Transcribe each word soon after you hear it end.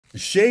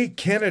Shay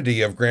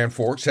Kennedy of Grand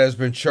Forks has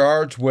been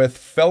charged with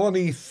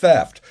felony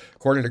theft.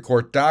 According to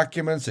court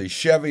documents, a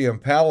Chevy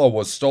Impala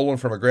was stolen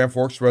from a Grand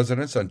Forks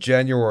residence on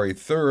January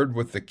 3rd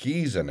with the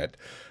keys in it.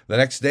 The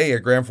next day, a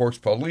Grand Forks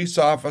police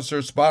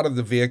officer spotted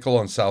the vehicle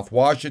on South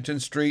Washington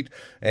Street,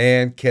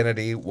 and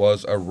Kennedy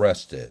was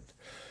arrested.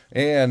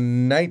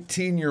 And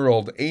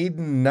 19-year-old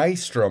Aiden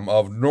Nystrom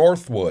of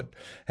Northwood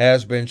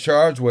has been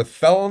charged with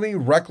felony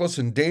reckless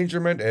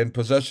endangerment and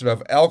possession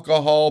of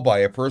alcohol by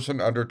a person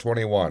under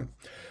 21.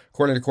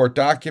 According to court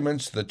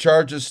documents, the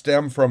charges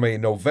stem from a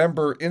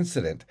November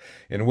incident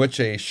in which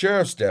a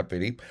sheriff's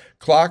deputy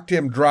clocked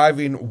him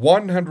driving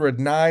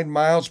 109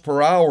 miles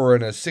per hour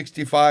in a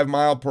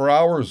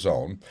 65-mile-per-hour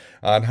zone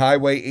on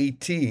Highway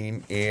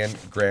 18 in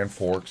Grand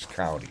Forks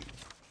County.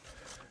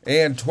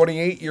 And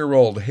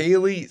 28-year-old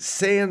Haley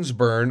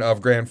Sandsburn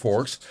of Grand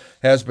Forks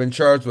has been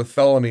charged with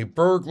felony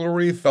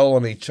burglary,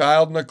 felony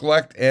child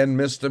neglect, and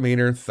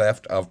misdemeanor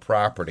theft of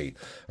property.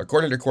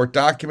 According to court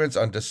documents,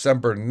 on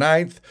December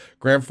 9th,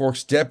 Grand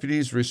Forks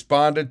deputies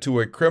responded to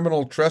a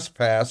criminal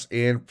trespass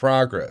in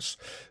progress.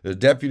 The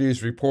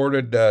deputies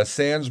reported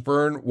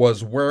Sandsburn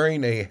was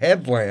wearing a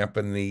headlamp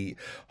in the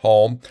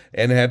home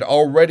and had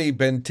already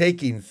been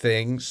taking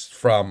things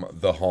from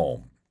the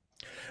home.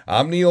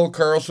 I'm Neil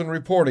Carlson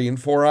reporting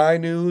for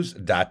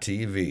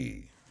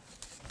iNewZ.TV.